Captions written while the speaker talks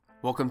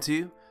Welcome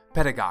to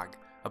Pedagogue,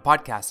 a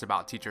podcast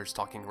about teachers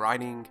talking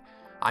writing.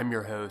 I'm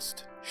your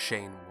host,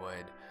 Shane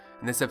Wood.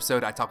 In this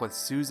episode, I talk with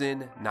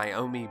Susan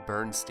Naomi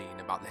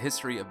Bernstein about the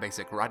history of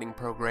basic writing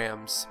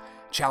programs,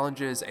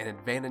 challenges and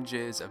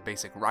advantages of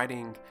basic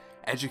writing,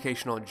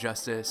 educational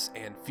justice,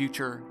 and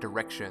future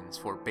directions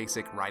for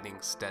basic writing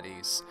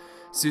studies.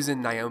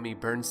 Susan Naomi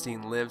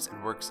Bernstein lives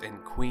and works in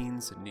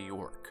Queens, New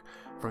York.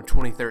 From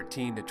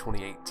 2013 to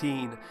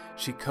 2018,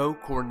 she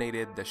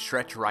co-coordinated the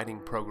Stretch Writing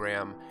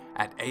Program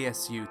at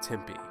ASU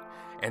Tempe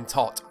and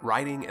taught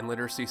writing and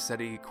literacy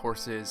study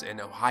courses in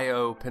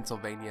Ohio,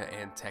 Pennsylvania,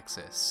 and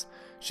Texas.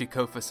 She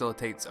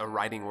co-facilitates a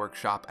writing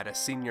workshop at a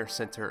senior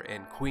center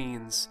in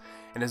Queens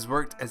and has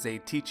worked as a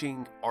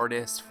teaching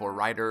artist for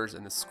writers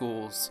in the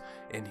schools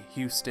in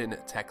Houston,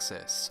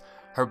 Texas.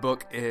 Her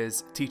book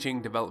is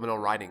Teaching Developmental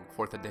Writing,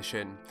 4th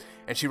edition,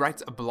 and she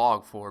writes a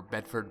blog for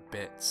Bedford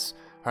Bits.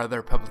 Her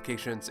other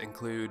publications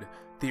include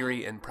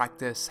Theory and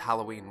Practice,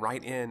 Halloween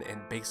Write-In,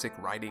 and Basic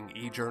Writing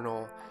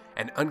e-Journal,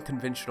 and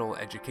Unconventional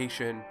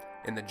Education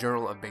in the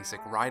Journal of Basic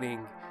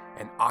Writing,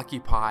 and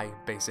Occupy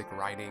Basic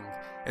Writing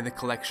in the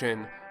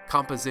collection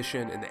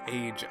Composition in the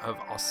Age of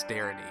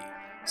Austerity.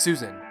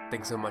 Susan,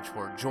 thanks so much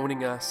for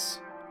joining us.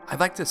 I'd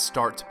like to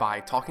start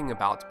by talking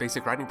about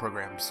basic writing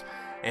programs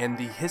and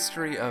the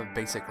history of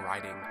basic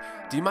writing.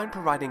 Do you mind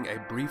providing a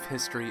brief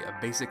history of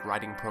basic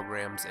writing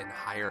programs in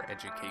higher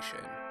education?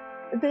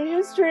 The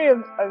history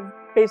of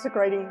basic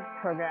writing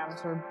programs,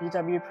 or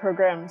BW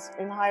programs,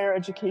 in higher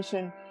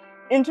education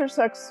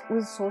intersects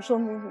with social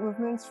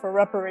movements for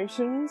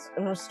reparations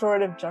and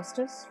restorative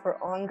justice,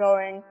 for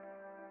ongoing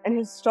and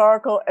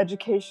historical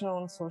educational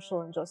and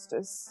social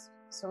injustice.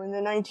 So in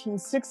the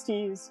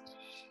 1960s,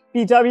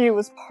 BW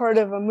was part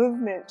of a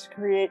movement to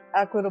create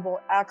equitable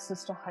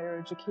access to higher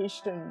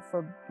education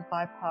for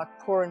BIPOC,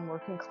 poor and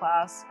working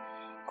class,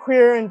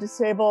 queer and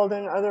disabled,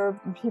 and other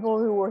people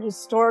who were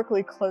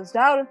historically closed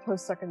out of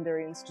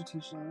post-secondary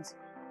institutions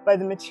by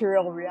the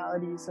material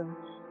realities of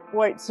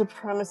white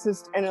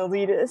supremacist and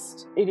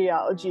elitist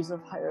ideologies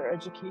of higher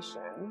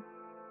education.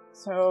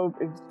 So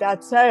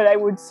that said, I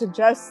would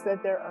suggest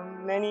that there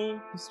are many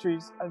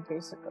histories of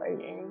basic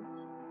writing,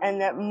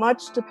 and that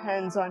much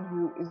depends on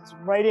who is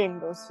writing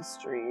those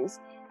histories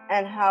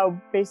and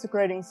how basic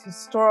writing's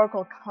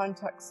historical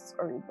contexts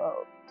are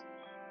evoked.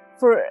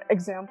 For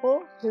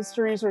example,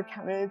 histories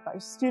recounted by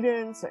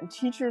students and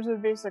teachers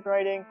of basic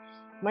writing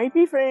might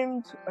be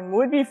framed and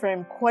would be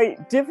framed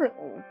quite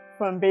differently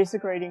from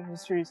basic writing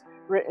histories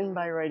written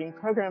by writing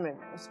program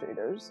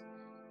administrators.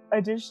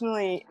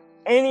 Additionally,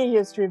 any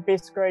history of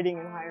basic writing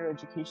in higher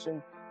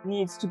education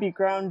needs to be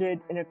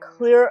grounded in a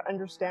clear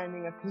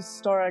understanding of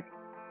historic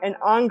and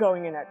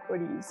ongoing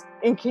inequities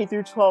in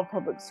K-12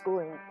 public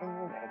schooling in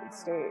the United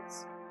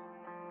States.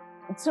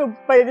 So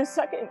by the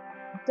second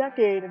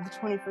decade of the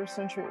 21st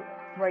century,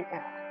 right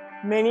now,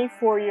 many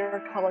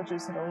four-year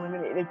colleges have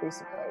eliminated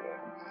basic writing,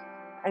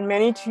 and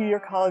many two-year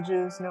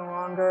colleges no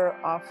longer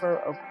offer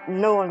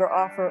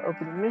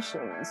open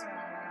admissions.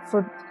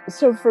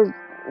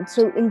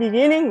 So in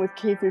beginning with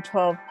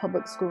K-12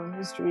 public schooling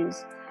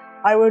histories,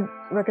 I would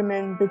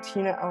recommend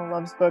Bettina L.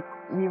 Love's book,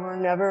 We Were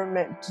Never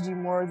Meant to Do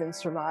More Than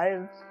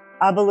Survive: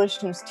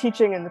 Abolitionist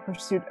Teaching and the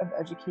Pursuit of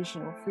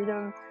Educational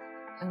Freedom.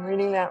 I'm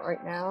reading that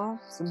right now.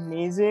 It's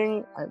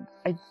amazing.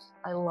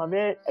 I love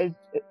it. I've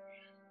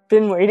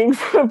been waiting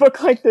for a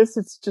book like this.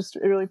 It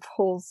really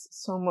pulls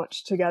so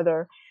much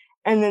together.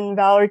 And then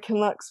Valerie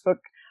Kinloch's book,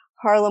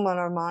 Harlem on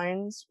Our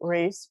Minds: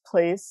 Race,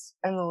 Place,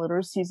 and the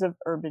Literacies of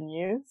Urban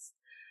Youth,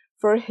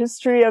 for a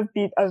history of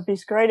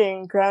basic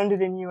writing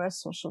grounded in U.S.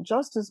 social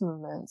justice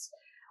movements.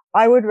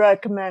 I would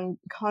recommend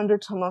Condor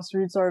Tomas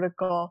Reed's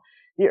article,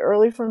 The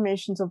Early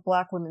Formations of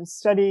Black Women's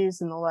Studies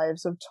in the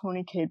Lives of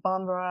Toni Cade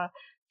Bambara,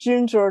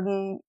 June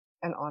Jordan,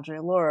 and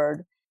Audre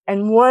Lorde.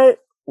 And what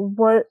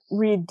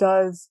Reed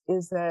does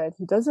is that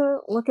he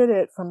doesn't look at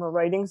it from a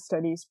writing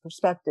studies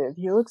perspective.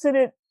 He looks at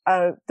it,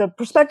 the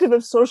perspective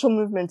of social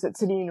movements at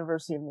City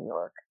University of New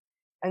York.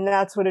 And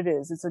that's what it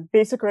is. It's a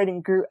basic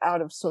writing grew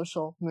out of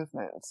social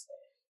movements.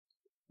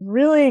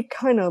 Really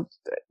kind of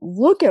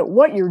look at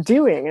what you're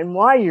doing and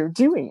why you're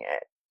doing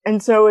it.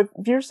 And so if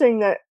you're saying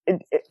that,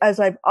 as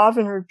I've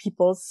often heard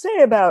people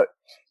say about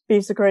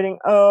basic writing,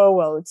 oh,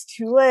 well, it's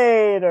too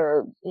late,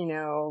 or,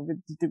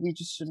 we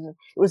just shouldn't,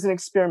 it was an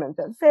experiment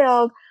that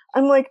failed.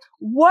 I'm like,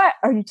 what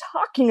are you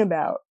talking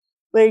about?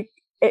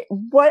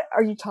 What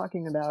are you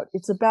talking about?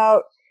 It's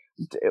about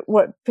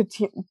what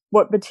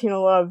Bettina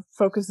Love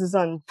focuses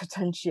on,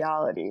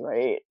 potentiality,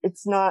 right?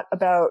 It's not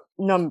about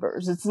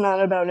numbers. It's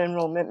not about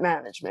enrollment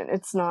management.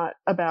 It's not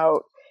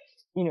about,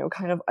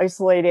 kind of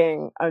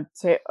isolating,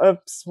 say,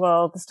 oops,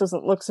 well, this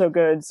doesn't look so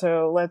good,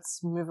 so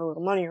let's move a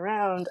little money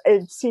around.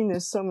 I've seen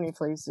this so many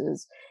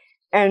places,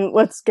 and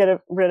let's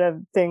get rid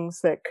of things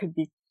that could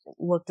be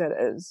looked at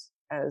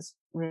as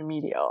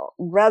remedial.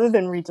 Rather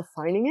than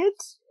redefining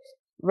it,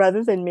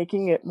 rather than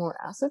making it more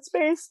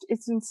assets-based,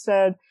 it's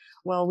instead,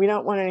 well, we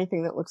don't want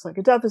anything that looks like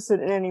a deficit,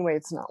 and anyway,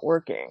 it's not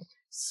working.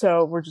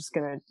 So we're just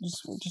gonna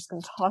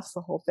toss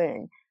the whole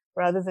thing.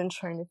 rather than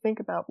trying to think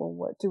about, well,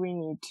 what do we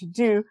need to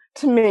do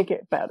to make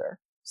it better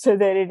so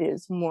that it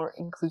is more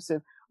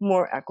inclusive,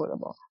 more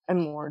equitable,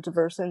 and more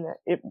diverse, and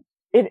that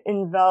it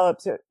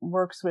envelops, it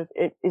works with,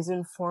 it is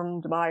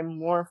informed by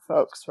more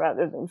folks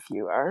rather than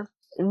fewer.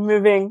 And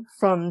moving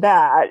from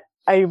that,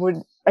 I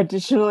would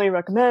additionally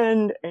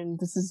recommend, and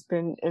this has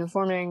been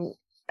informing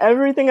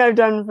everything I've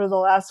done for the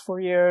last 4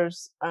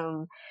 years,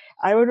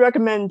 I would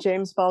recommend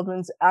James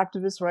Baldwin's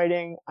activist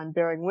writing on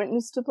bearing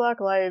witness to Black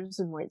lives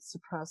and white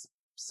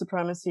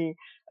supremacy,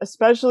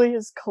 especially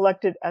his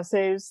collected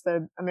essays,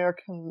 the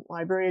American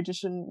Library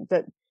edition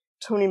that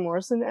Toni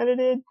Morrison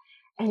edited,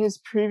 and his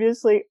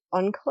previously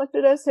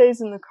uncollected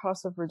essays in The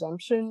Cross of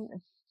Redemption.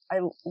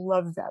 I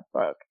love that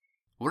book.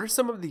 What are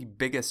some of the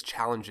biggest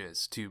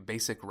challenges to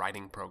basic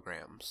writing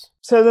programs?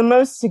 So the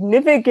most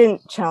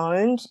significant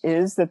challenge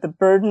is that the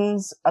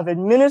burdens of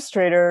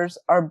administrators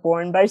are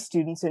borne by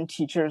students and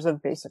teachers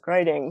of basic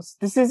writings.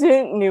 This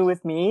isn't new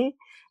with me.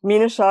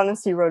 Mina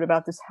Shaughnessy wrote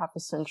about this half a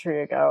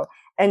century ago,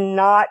 and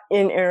not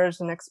in Errors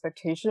and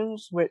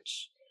Expectations,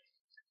 which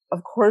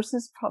of course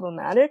is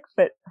problematic,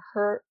 but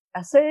her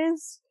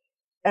essays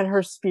and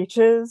her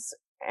speeches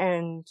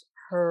and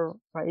her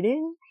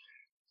writing,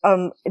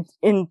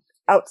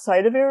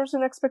 outside of Errors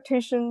and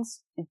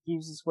Expectations, it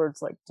uses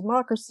words like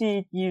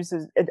democracy,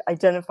 it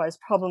identifies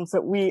problems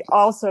that we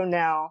also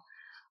now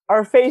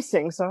are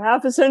facing. So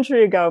half a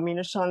century ago,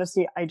 Mina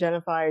Shaughnessy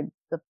identified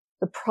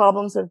the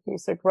problems of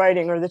basic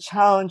writing, or the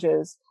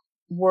challenges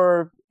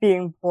were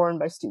being borne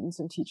by students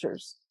and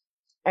teachers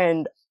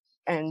and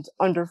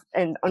under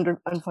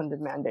unfunded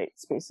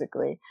mandates,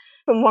 basically.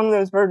 Among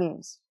those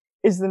burdens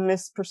is the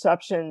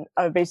misperception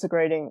of basic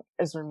writing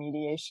as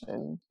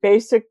remediation.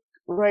 Basic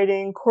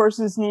writing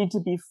courses need to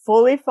be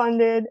fully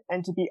funded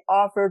and to be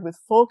offered with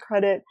full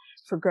credit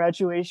for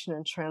graduation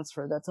and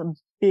transfer. That's a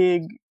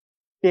big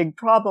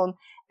problem.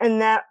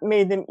 And that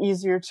made them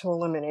easier to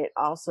eliminate.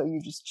 Also,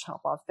 you just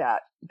chop off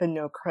the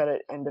no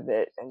credit end of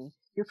it, and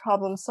your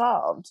problem's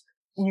solved.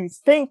 You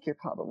think your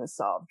problem is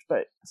solved,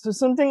 but so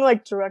something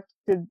like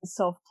directed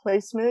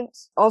self-placement,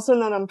 also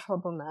not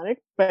unproblematic,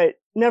 but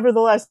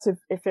nevertheless,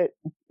 if it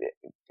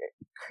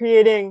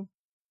creating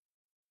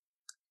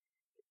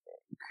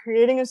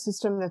a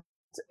system that's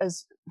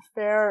as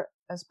fair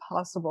as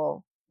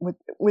possible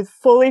with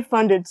fully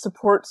funded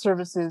support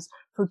services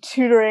for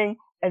tutoring,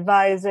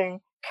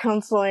 advising,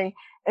 counseling,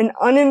 and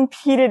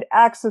unimpeded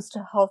access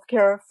to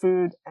healthcare,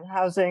 food, and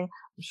housing.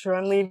 I'm sure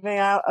I'm leaving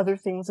out other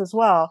things as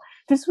well.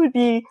 This would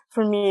be,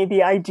 for me,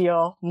 the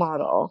ideal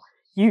model.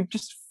 The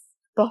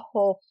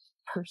whole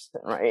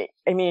person, right?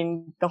 I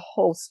mean, the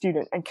whole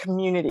student and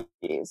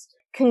communities.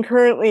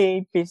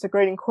 Concurrently, basic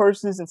writing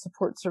courses and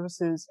support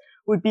services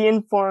would be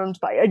informed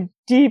by a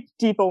deep,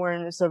 deep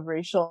awareness of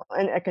racial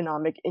and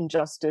economic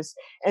injustice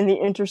and the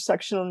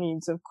intersectional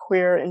needs of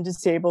queer and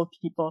disabled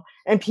people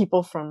and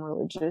people from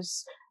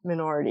religious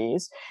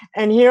minorities.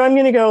 And here I'm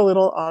going to go a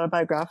little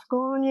autobiographical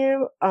on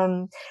you.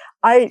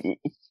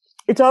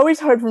 It's always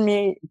hard for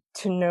me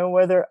to know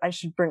whether I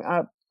should bring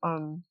up,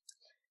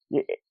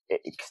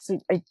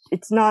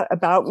 it's not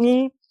about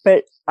me,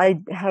 but I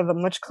have a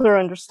much clearer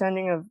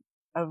understanding of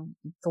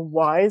the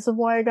whys of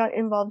why I got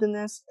involved in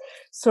this.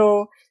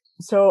 So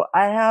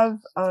I have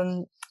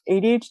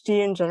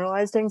ADHD and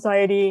generalized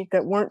anxiety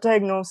that weren't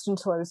diagnosed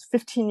until I was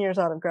 15 years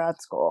out of grad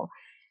school.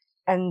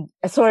 And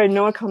so I had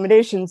no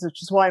accommodations,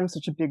 which is why I'm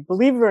such a big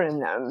believer in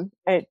them.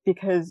 But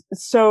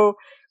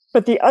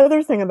the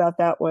other thing about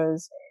that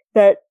was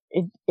that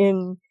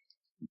in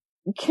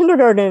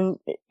kindergarten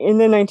in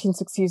the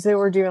 1960s, they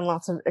were doing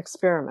lots of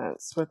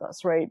experiments with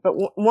us, right? But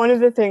one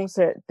of the things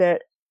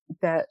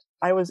that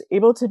I was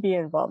able to be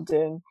involved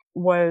in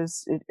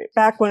was,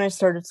 back when I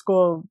started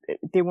school,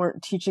 they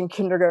weren't teaching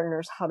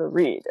kindergartners how to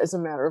read as a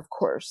matter of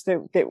course. They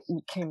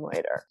came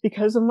later.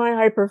 Because of my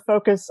hyper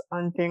focus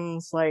on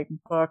things like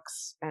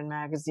books and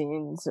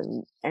magazines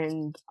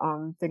and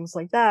things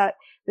like that,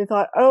 they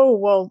thought, oh,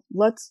 well,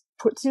 let's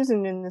put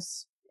Susan in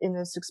this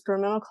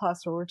experimental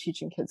class where we're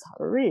teaching kids how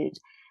to read.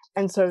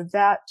 And so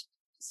that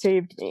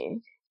saved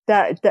me.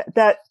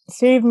 That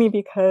saved me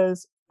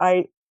because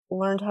I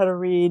learned how to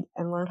read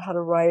and learned how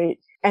to write.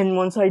 And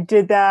once I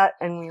did that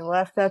and we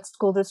left that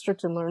school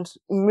district and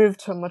moved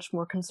to a much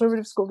more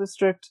conservative school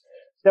district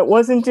that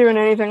wasn't doing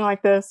anything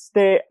like this,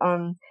 they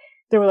were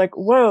like,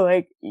 whoa,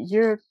 like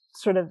you're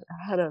sort of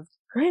ahead of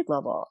grade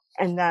level.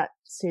 And that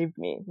saved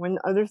me. When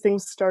other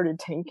things started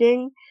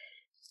tanking,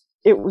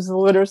 it was the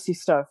literacy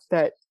stuff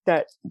that,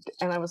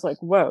 and I was like,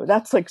 whoa,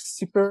 that's like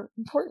super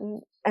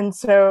important. And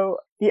so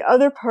the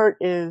other part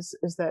is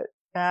that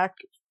back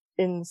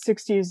in the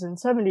 60s and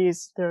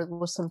 70s, there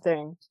was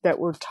something that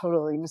we're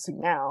totally missing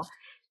now.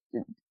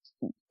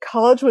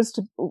 College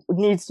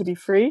needs to be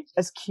free,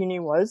 as CUNY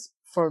was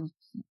for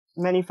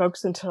many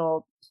folks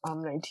until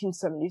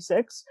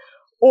 1976,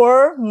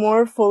 or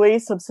more fully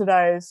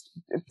subsidized.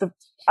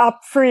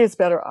 Free is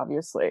better,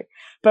 obviously,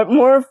 but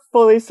more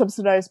fully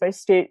subsidized by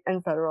state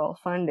and federal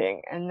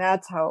funding. And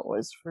that's how it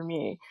was for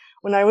me.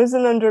 When I was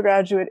an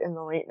undergraduate in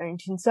the late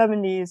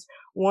 1970s,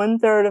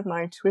 1/3 of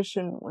my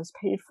tuition was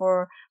paid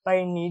for by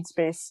a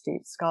needs-based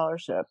state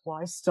scholarship.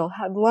 While I still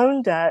had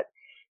loan debt,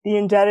 the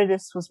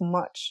indebtedness was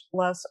much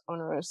less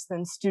onerous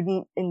than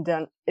student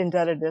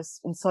indebtedness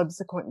in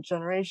subsequent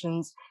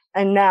generations,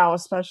 and now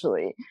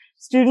especially.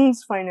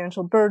 Students'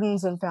 financial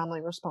burdens and family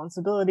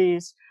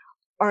responsibilities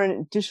are an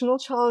additional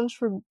challenge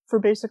for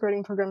basic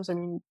writing programs. I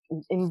mean,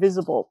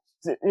 invisible,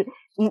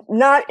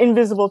 not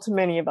invisible to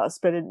many of us,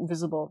 but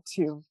invisible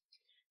to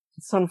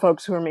some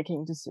folks who are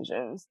making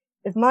decisions.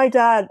 If my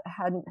dad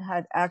hadn't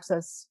had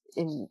access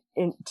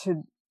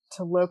to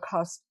low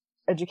cost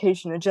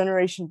education a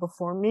generation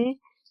before me,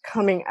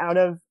 coming out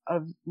of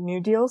New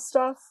Deal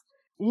stuff,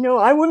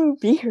 I wouldn't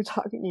be here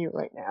talking to you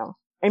right now.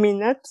 I mean,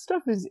 that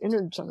stuff is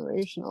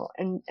intergenerational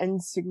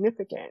and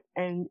significant,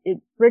 and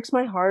it breaks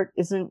my heart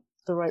isn't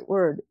the right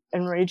word.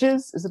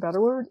 Enrages is a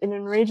better word. It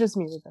enrages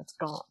me that that's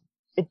gone.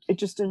 It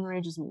just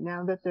enrages me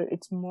now that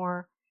it's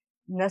more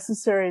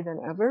necessary than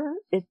ever.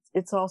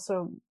 It's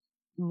also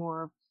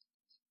more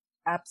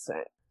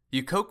absent.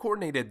 You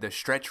co-coordinated the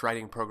Stretch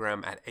Writing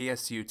Program at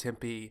ASU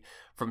Tempe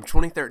from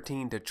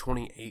 2013 to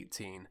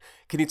 2018.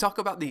 Can you talk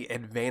about the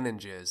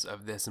advantages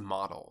of this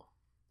model?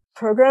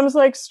 Programs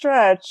like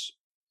Stretch,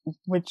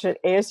 which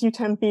at ASU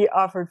Tempe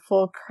offered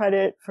full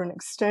credit for an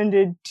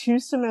extended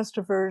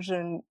 2-semester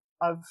version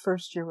of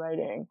first-year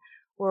writing,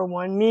 were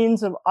one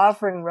means of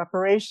offering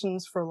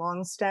reparations for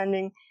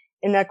long-standing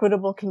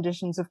inequitable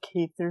conditions of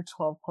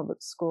K-12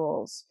 public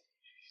schools.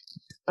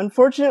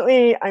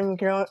 Unfortunately, I'm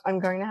going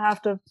to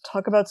have to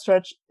talk about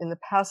Stretch in the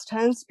past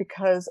tense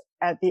because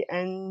at the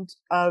end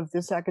of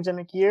this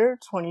academic year,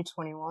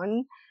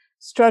 2021,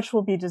 Stretch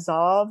will be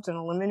dissolved and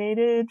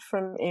eliminated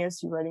from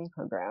ASU writing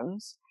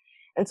programs.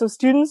 And so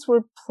students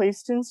were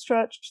placed in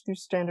Stretch through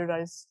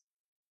standardized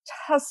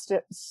test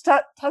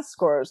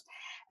scores.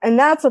 And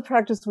that's a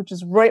practice which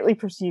is rightly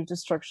perceived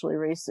as structurally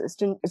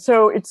racist. And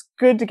so it's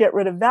good to get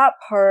rid of that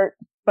part,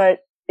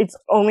 but it's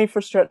only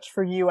for Stretch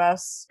for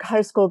U.S.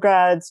 high school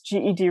grads,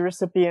 GED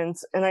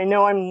recipients, and I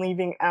know I'm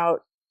leaving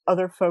out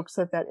other folks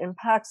that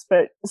impacts,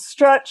 but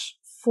Stretch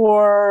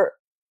for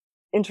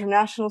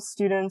international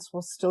students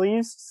will still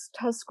use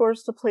test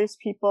scores to place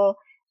people,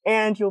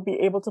 and you'll be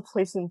able to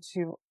place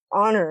into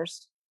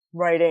honors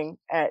writing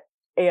at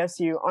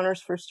ASU,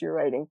 honors first year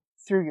writing,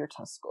 through your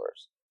test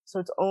scores. So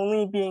it's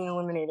only being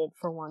eliminated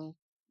for one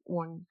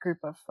group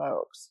of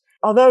folks.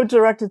 Although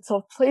directed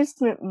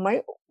self-placement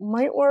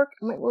might work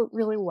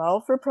really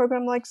well for a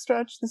program like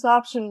Stretch, this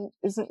option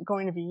isn't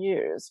going to be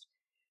used.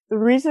 The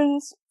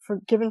reasons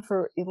given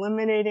for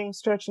eliminating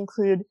Stretch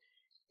include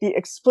the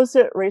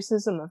explicit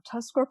racism of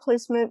test score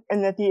placement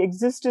and that the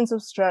existence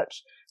of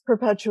Stretch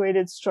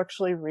perpetuated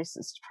structurally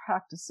racist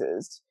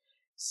practices.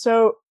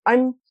 So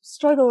I'm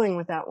struggling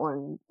with that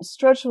one.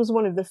 Stretch was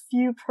one of the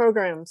few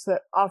programs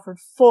that offered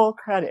full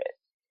credit.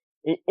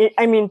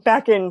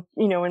 Back in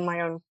my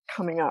own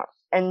coming up.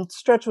 And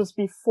Stretch was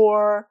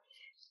before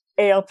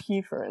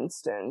ALP, for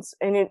instance,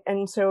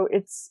 and so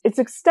it's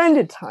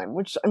extended time,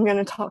 which I'm going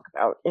to talk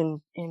about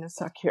in a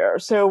sec here.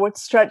 So what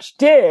Stretch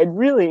did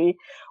really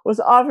was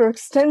offer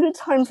extended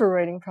time for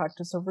writing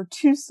practice over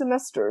 2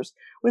 semesters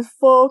with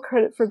full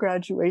credit for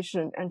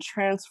graduation and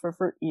transfer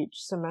for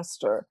each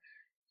semester.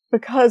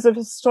 Because of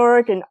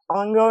historic and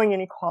ongoing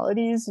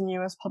inequalities in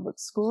U.S. public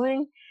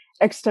schooling,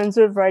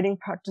 extensive writing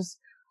practice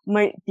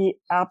might be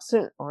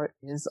absent, or it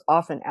is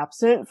often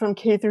absent, from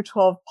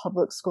K-12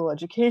 public school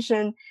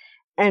education,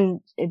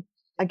 and it,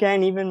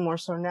 again, even more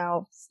so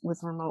now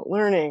with remote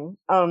learning,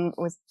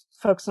 with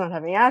folks not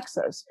having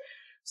access.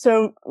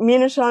 So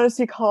Mina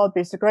Shaughnessy called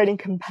basic writing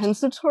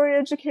compensatory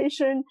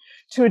education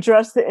to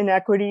address the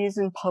inequities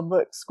in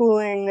public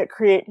schooling that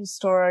create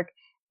historic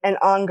and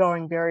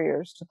ongoing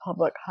barriers to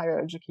public higher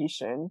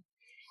education.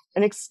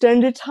 An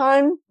extended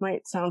time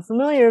might sound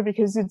familiar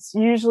because it's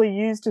usually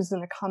used as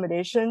an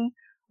accommodation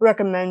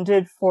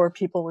recommended for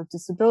people with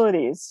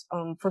disabilities,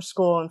 for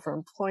school and for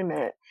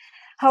employment.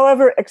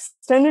 However,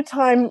 extended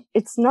time,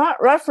 it's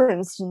not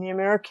referenced in the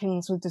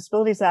Americans with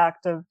Disabilities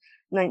Act of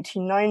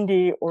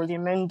 1990 or the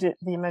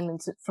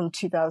amendments from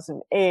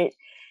 2008.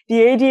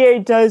 The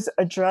ADA does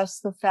address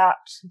the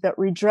fact that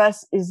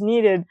redress is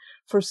needed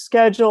for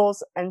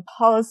schedules and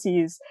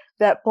policies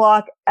that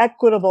block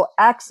equitable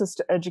access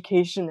to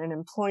education and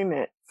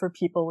employment for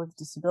people with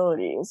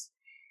disabilities.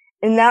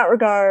 In that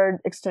regard,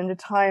 extended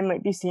time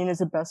might be seen as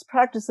a best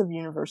practice of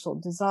universal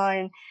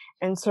design.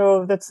 And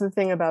so that's the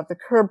thing about the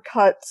curb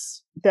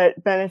cuts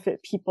that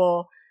benefit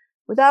people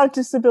without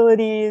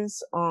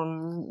disabilities,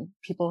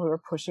 people who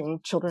are pushing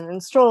children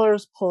in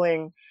strollers,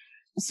 pulling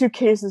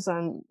suitcases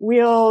on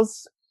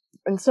wheels,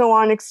 and so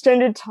on.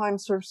 Extended time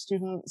serves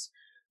students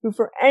who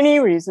for any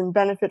reason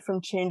benefit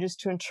from changes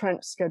to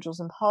entrenched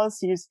schedules and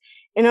policies.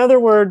 In other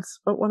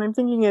words, what I'm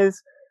thinking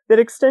is that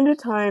extended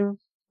time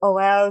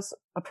allows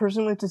a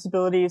person with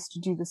disabilities to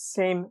do the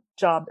same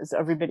job as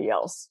everybody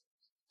else,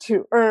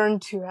 to earn,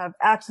 to have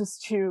access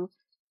to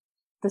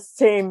the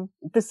same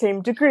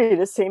degree,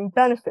 the same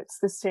benefits,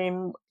 the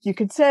same, you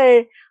could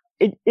say,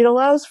 it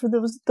allows for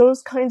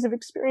those kinds of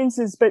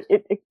experiences, but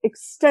it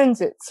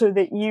extends it so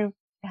that you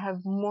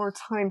have more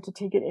time to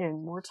take it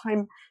in, more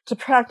time to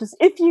practice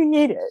if you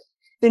need it.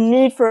 The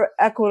need for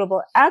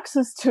equitable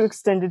access to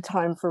extended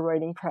time for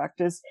writing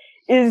practice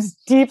is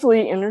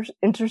deeply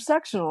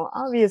intersectional,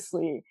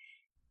 obviously.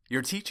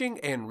 Your teaching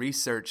and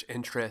research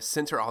interests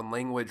center on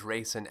language,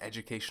 race, and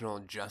educational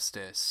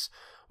justice.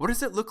 What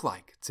does it look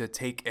like to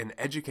take an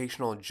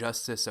educational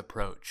justice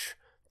approach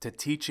to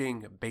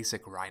teaching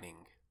basic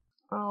writing?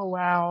 Oh,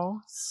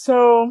 wow.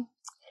 So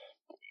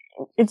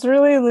it's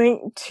really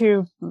linked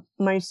to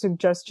my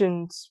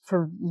suggestions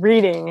for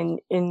reading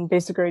in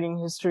basic writing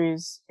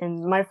histories.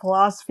 And my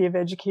philosophy of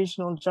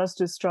educational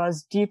justice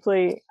draws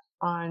deeply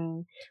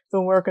on the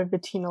work of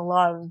Bettina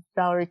Love,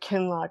 Valerie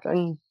Kinloch,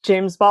 and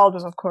James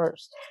Baldwin, of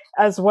course,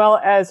 as well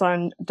as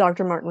on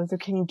Dr. Martin Luther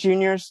King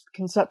Jr.'s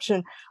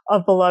conception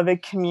of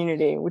beloved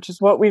community, which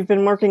is what we've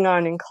been working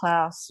on in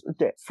class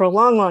for a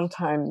long, long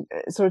time.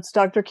 So it's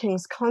Dr.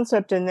 King's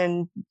concept, and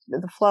then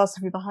the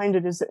philosophy behind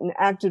it is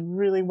enacted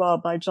really well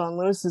by John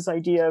Lewis's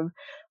idea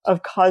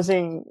of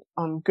causing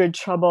good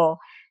trouble.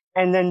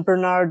 And then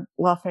Bernard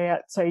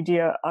Lafayette's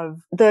idea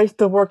of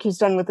the work he's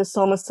done with the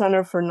Selma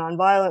Center for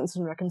Nonviolence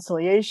and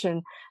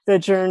Reconciliation, the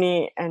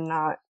journey and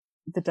not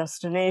the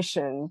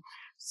destination.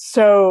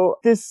 So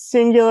this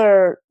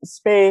singular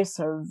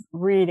space of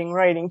reading,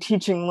 writing,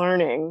 teaching,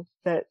 learning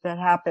that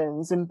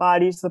happens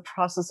embodies the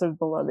process of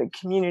beloved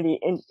community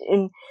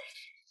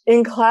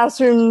in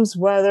classrooms,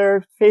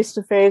 whether face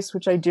to face,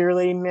 which I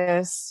dearly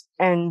miss,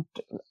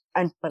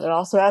 but it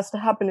also has to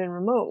happen in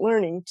remote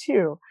learning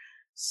too.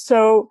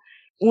 So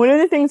one of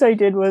the things I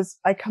did was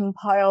I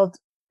compiled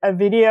a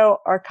video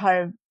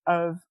archive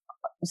of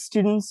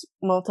students'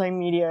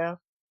 multimedia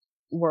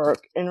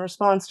work in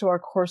response to our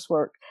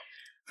coursework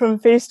from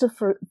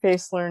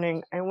face-to-face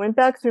learning. I went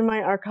back through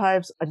my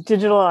archives,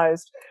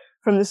 digitalized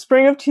from the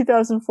spring of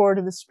 2004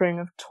 to the spring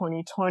of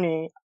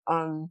 2020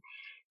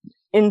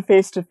 in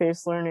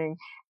face-to-face learning.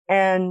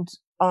 And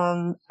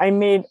I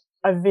made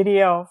a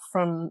video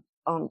from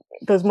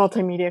those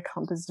multimedia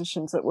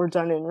compositions that were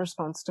done in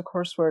response to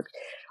coursework.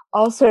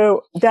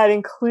 Also, that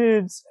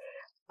includes,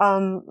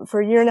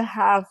 for a year and a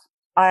half,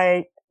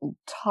 I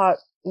taught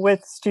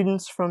with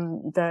students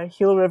from the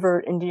Gila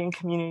River Indian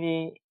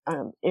community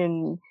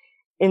in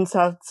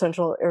South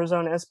Central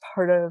Arizona as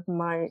part of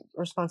my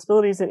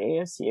responsibilities at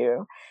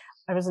ASU.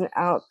 I was an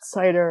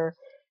outsider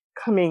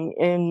coming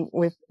in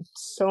with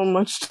so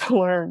much to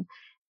learn.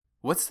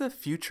 What's the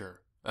future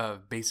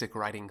of basic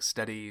writing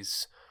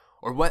studies,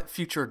 or what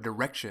future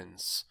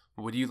directions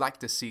would you like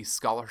to see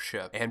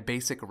scholarship and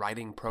basic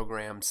writing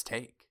programs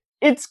take?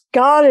 It's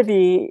gotta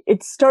be.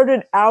 It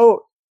started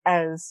out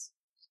as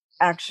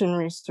action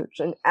research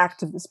and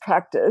activist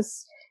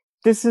practice.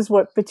 This is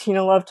what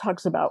Bettina Love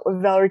talks about, what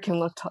Valerie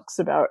Kinloch talks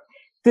about.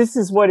 This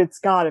is what it's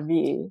gotta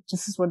be.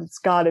 This is what it's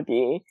gotta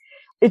be.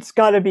 It's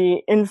gotta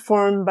be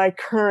informed by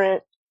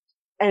current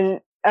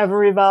and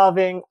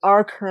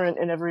our current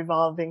and ever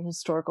evolving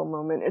historical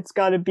moment. It's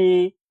gotta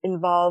be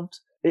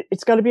involved.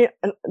 It's gotta be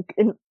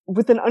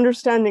with an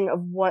understanding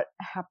of what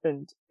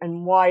happened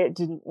and why it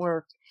didn't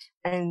work.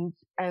 And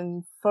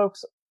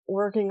folks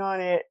working on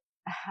it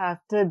have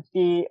to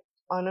be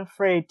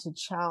unafraid to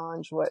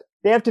challenge what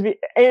they have to be.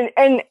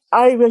 And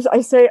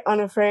I say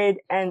unafraid,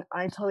 and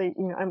I tell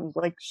you, I'm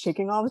like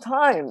shaking all the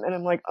time, and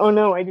I'm like, oh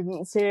no, I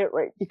didn't say it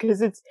right,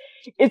 because it's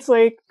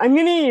like, I'm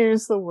going to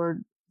use the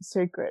word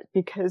sacred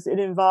because it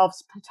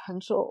involves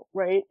potential,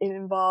 right? It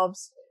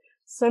involves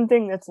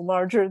something that's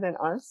larger than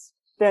us,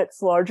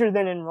 that's larger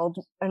than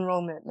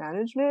enrollment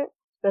management,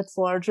 that's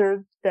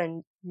larger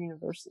than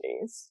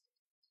universities.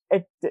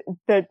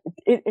 That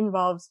it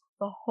involves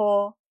the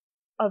whole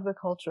of the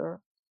culture,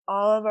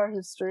 all of our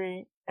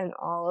history, and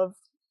all of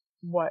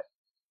what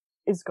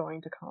is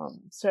going to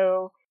come.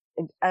 So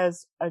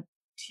as a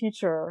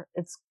teacher,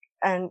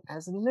 and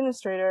as an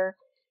administrator,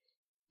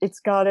 it's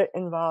got to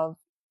involve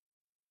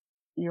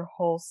your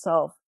whole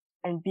self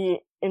and be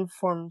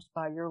informed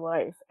by your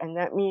life. And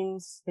that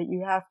means that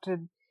you have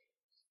to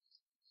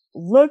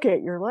look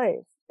at your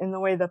life in the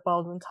way that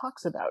Baldwin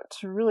talks about,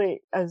 to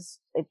really,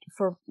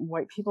 for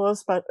white people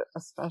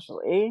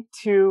especially,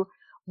 to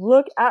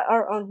look at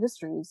our own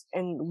histories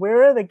and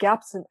where are the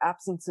gaps and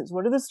absences?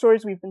 What are the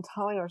stories we've been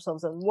telling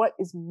ourselves, and what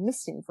is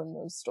missing from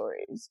those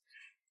stories?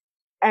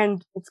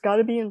 And it's got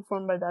to be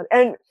informed by that.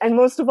 And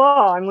most of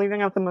all, I'm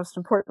leaving out the most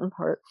important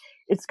part.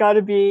 It's got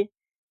to be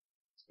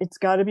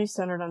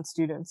centered on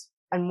students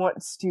and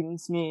what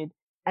students need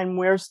and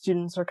where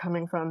students are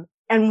coming from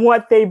and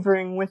what they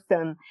bring with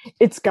them.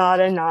 It's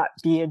gotta not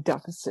be a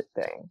deficit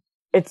thing.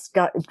 We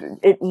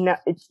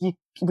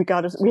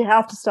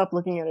have to stop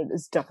looking at it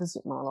as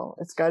deficit model.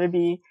 It's gotta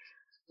be,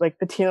 like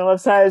Bettina Love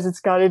says,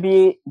 it's gotta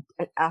be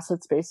an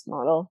assets-based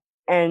model.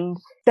 And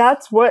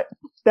that's what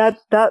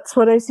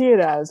I see it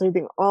as. I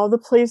think all the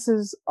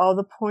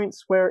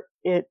points where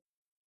it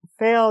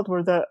failed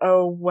were the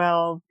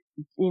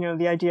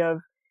idea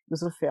of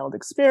was a failed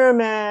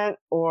experiment,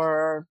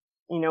 or,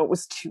 it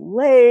was too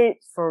late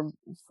for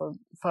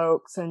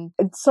folks. And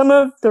some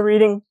of the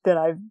reading that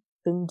I've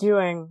been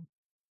doing,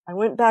 I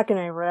went back and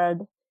I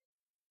read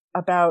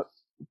about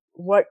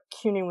what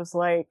CUNY was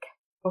like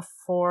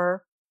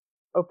before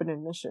open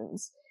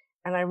admissions.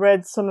 And I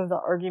read some of the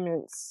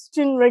arguments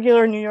in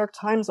regular New York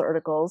Times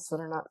articles that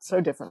are not so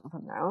different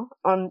from now,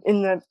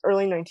 in the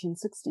early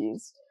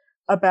 1960s,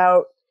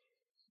 about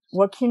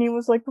what CUNY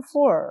was like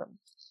before.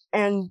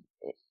 And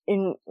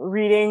in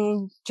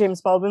reading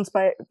James Baldwin's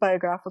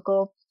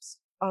biographical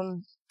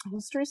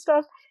history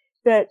stuff,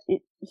 that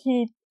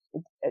he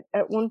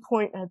at one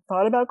point had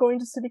thought about going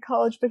to City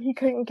College, but he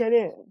couldn't get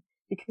in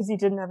because he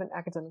didn't have an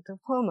academic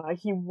diploma.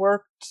 He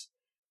worked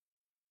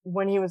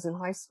when he was in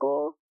high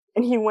school,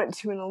 and he went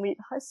to an elite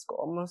high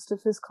school. Most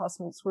of his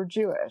classmates were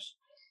Jewish.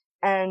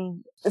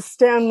 And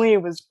Stan Lee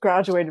was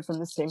graduated from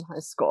the same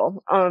high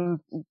school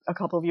a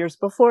couple of years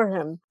before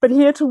him. But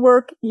he had to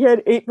work. He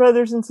had 8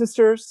 brothers and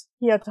sisters.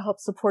 He had to help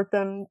support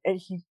them. And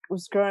he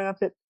was growing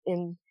up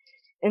in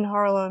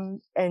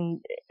Harlem,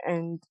 and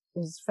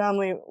his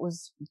family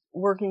was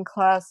working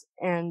class,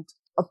 and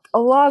a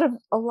lot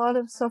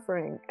of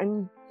suffering.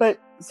 But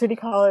City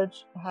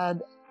College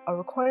had a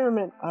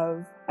requirement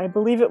of, I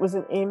believe it was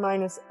an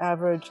A-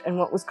 average, and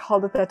what was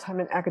called at that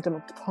time an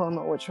academic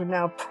diploma, which would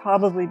now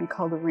probably be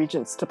called a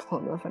Regent's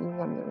diploma, if I'm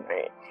remembering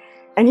right.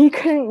 And he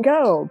couldn't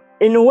go.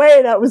 In a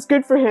way, that was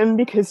good for him,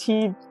 because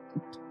he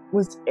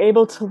was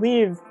able to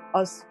leave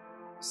us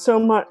so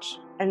much.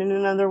 And in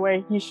another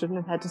way, he shouldn't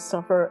have had to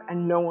suffer,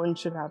 and no one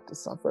should have to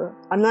suffer.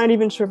 I'm not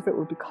even sure if it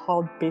would be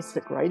called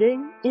basic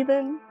writing,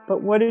 even,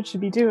 but what it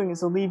should be doing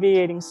is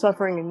alleviating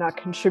suffering and not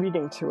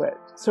contributing to it.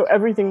 So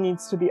everything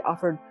needs to be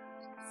offered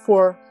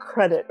for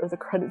credit, or the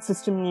credit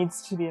system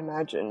needs to be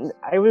imagined.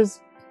 I was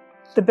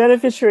the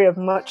beneficiary of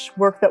much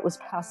work that was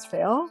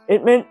pass-fail.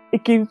 It meant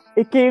it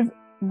gave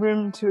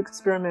room to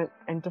experiment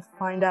and to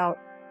find out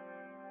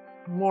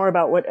more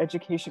about what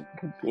education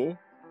could be.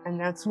 And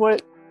that's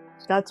what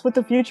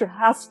the future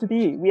has to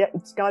be.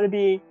 It's got to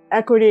be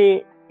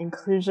equity,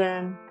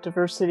 inclusion,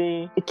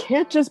 diversity. It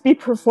can't just be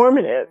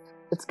performative.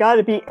 It's got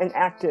to be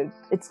enacted.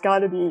 It's got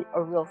to be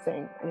a real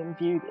thing and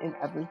imbued in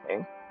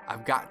everything.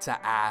 I've got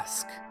to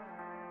ask,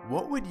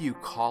 what would you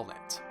call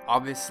it?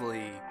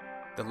 Obviously,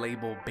 the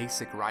label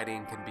basic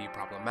writing can be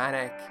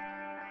problematic.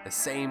 The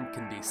same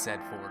can be said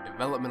for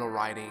developmental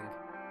writing.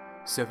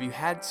 So if you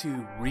had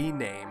to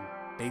rename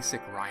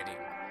basic writing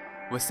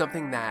with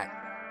something that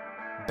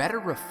better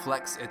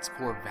reflects its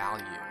core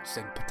values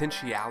and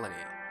potentiality,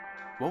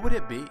 what would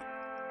it be?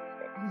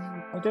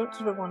 I don't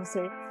sort of want to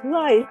say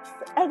life,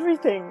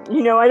 everything.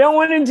 I don't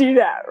want to do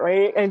that,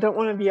 right? I don't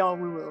want to be all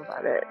woo-woo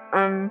about it.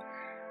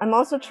 I'm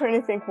also trying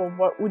to think, well,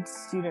 what would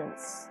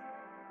students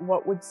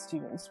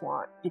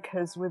want?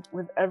 Because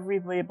with every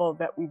label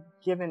that we've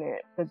given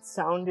it that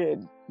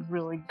sounded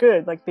really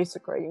good, like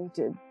basic writing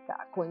did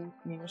back when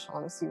Nina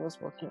Shaughnessy was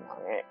working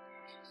on it,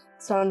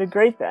 sounded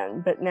great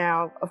then, but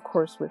now, of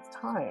course, with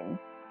time.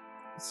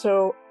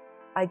 So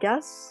I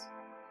guess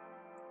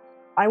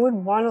I would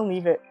want to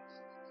leave it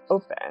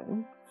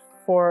open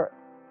for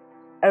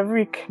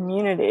every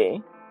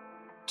community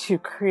to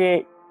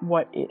create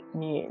what it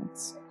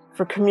needs,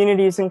 for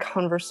communities in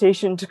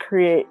conversation to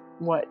create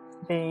what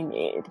they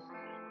need,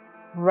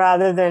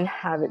 rather than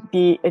have it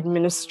be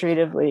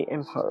administratively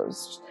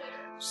imposed.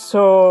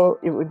 So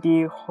it would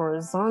be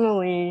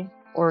horizontally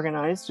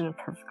organized in a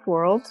perfect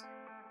world.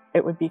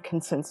 It would be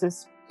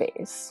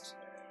consensus-based.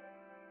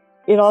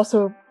 It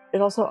also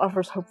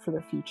offers hope for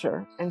the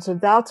future. And so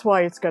that's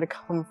why it's got to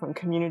come from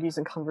communities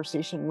in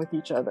conversation with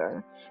each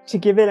other. To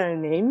give it a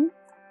name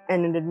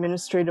and an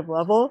administrative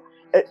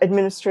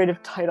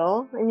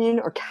title,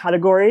 or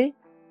category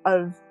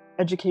of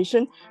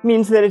education,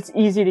 means that it's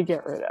easy to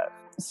get rid of.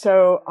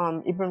 So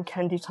Ibram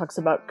Kendi talks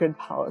about good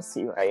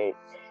policy, right?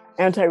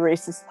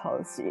 Anti-racist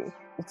policy.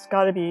 It's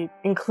got to be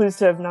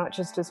inclusive, not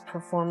just as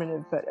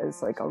performative, but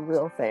as like a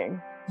real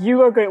thing.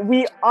 You are great.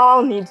 We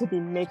all need to be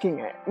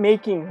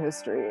making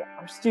history.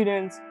 Our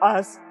students,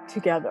 us,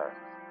 together.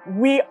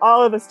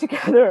 All of us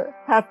together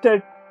have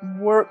to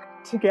work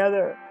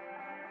together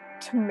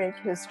to make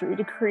history,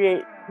 to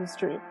create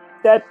history.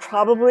 That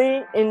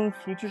probably in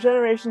future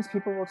generations,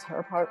 people will tear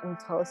apart and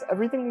tell us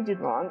everything we did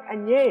wrong,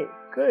 and yay,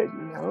 good,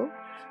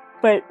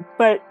 But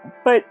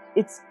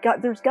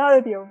there's got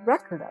to be a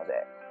record of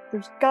it.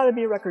 There's got to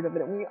be a record of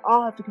it, and we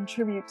all have to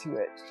contribute to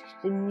it.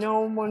 And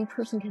no one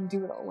person can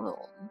do it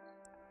alone.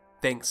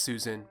 Thanks,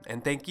 Susan,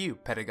 and thank you,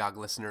 Pedagogue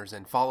listeners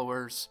and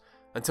followers.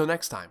 Until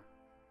next time.